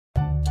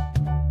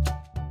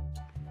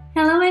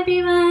Hello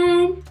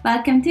everyone!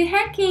 Welcome to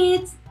Hair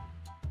Kids!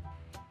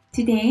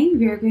 Today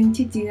we are going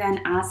to do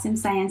an awesome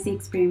science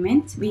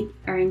experiment with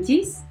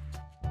oranges.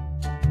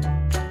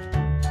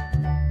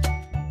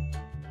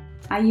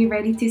 Are you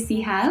ready to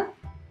see how?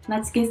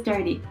 Let's get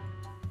started.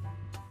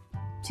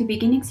 To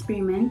begin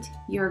experiment,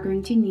 you are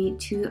going to need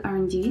 2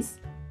 oranges,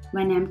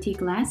 1 empty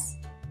glass,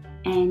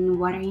 and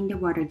water in the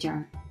water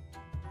jar.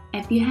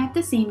 If you have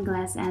the same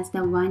glass as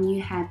the one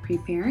you have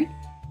prepared,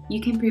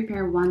 you can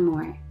prepare 1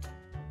 more.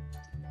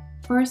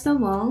 First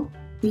of all,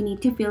 we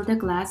need to fill the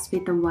glass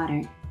with the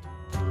water.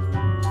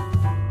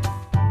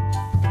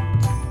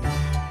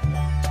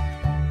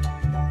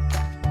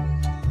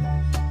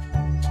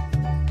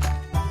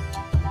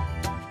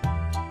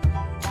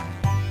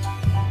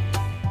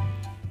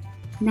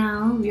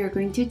 Now we are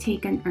going to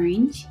take an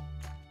orange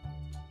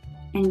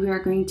and we are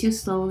going to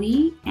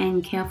slowly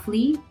and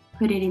carefully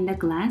put it in the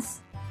glass.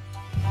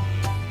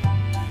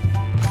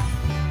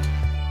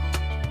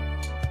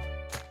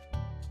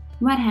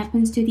 What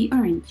happens to the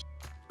orange?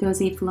 Does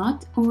it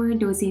float or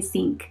does it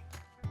sink?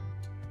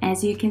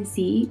 As you can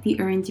see, the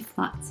orange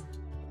floats.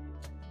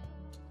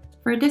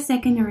 For the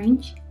second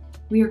orange,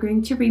 we are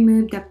going to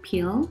remove the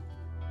peel.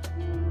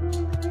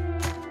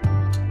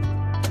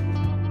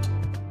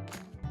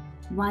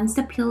 Once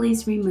the peel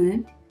is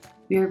removed,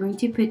 we are going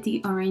to put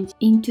the orange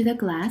into the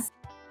glass.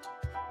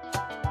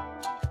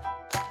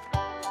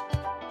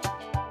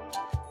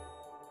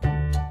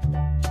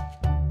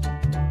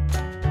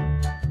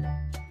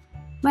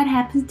 What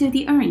happens to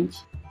the orange?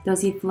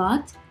 Does it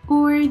float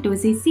or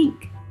does it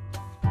sink?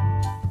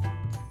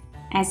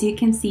 As you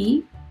can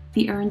see,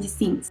 the orange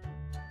sinks.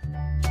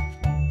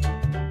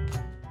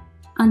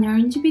 An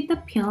orange with the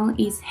peel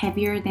is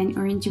heavier than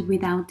orange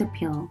without the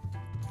peel.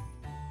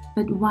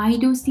 But why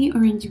does the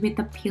orange with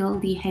the peel,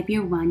 the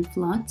heavier one,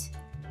 float,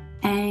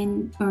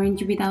 and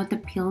orange without the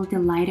peel, the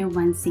lighter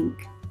one,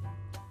 sink?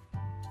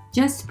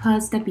 Just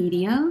pause the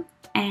video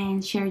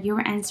and share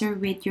your answer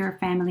with your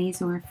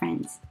families or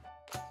friends.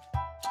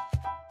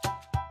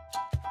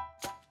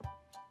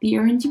 The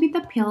orange with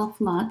the peel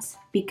floats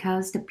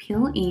because the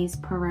peel is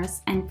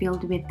porous and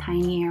filled with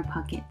tiny air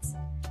pockets.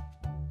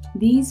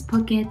 These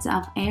pockets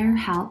of air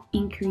help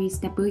increase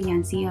the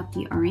buoyancy of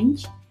the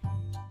orange.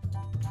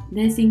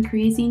 This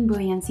increase in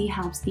buoyancy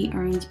helps the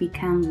orange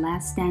become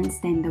less dense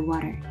than the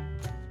water.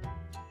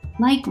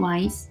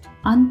 Likewise,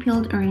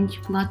 unpeeled orange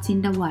floats in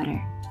the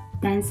water.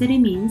 Density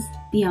means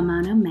the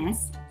amount of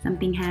mass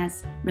something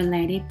has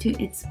related to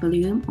its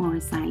volume or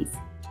size.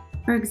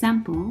 For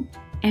example,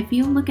 if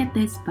you look at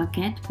this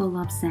bucket full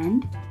of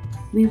sand,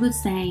 we would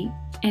say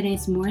it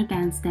is more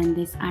dense than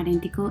this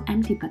identical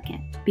empty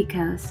bucket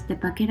because the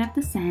bucket of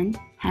the sand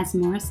has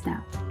more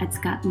stuff, it's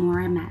got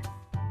more mass.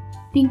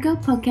 Think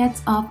of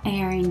pockets of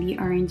air in the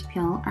orange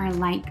peel are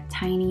like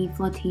tiny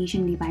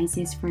flotation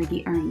devices for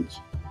the orange.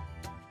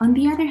 On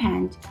the other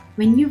hand,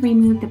 when you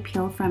remove the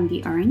peel from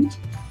the orange,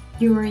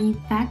 you are in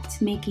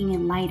fact making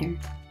it lighter,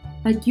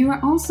 but you are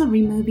also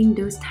removing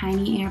those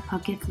tiny air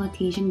pocket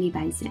flotation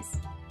devices.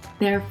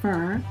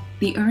 Therefore,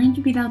 the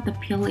orange without the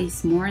peel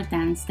is more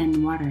dense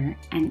than water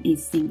and it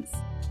sinks.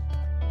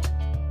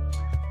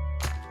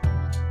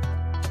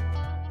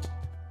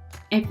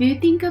 If you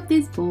think of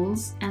these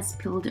balls as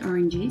peeled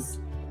oranges,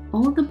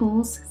 all the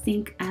balls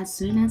sink as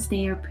soon as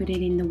they are put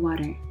in the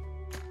water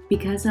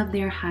because of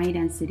their high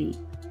density.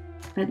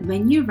 But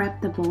when you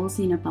wrap the balls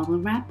in a bubble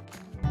wrap,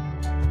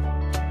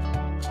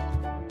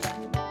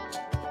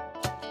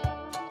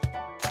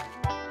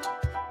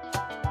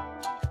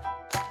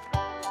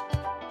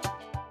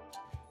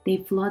 they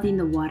float in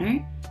the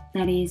water,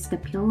 that is, the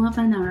peel of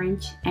an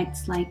orange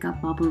acts like a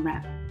bubble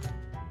wrap.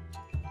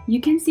 You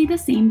can see the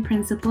same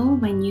principle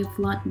when you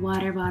float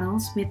water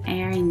bottles with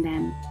air in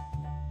them.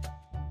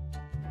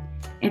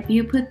 If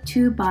you put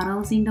 2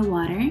 bottles in the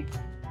water,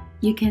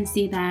 you can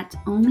see that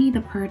only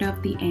the part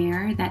of the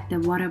air that the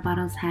water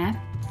bottles have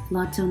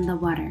floats on the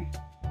water.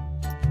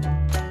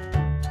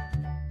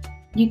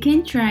 You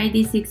can try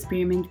this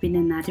experiment with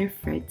another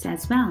fruit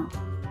as well.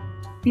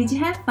 Did you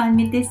have fun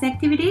with these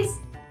activities?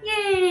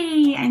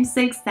 Yay! I'm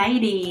so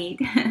excited!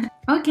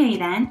 Okay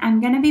then, I'm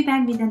gonna be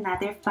back with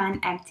another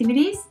fun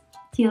activities.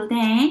 Till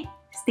then,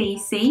 stay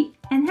safe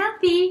and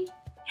healthy.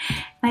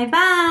 Bye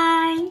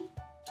bye!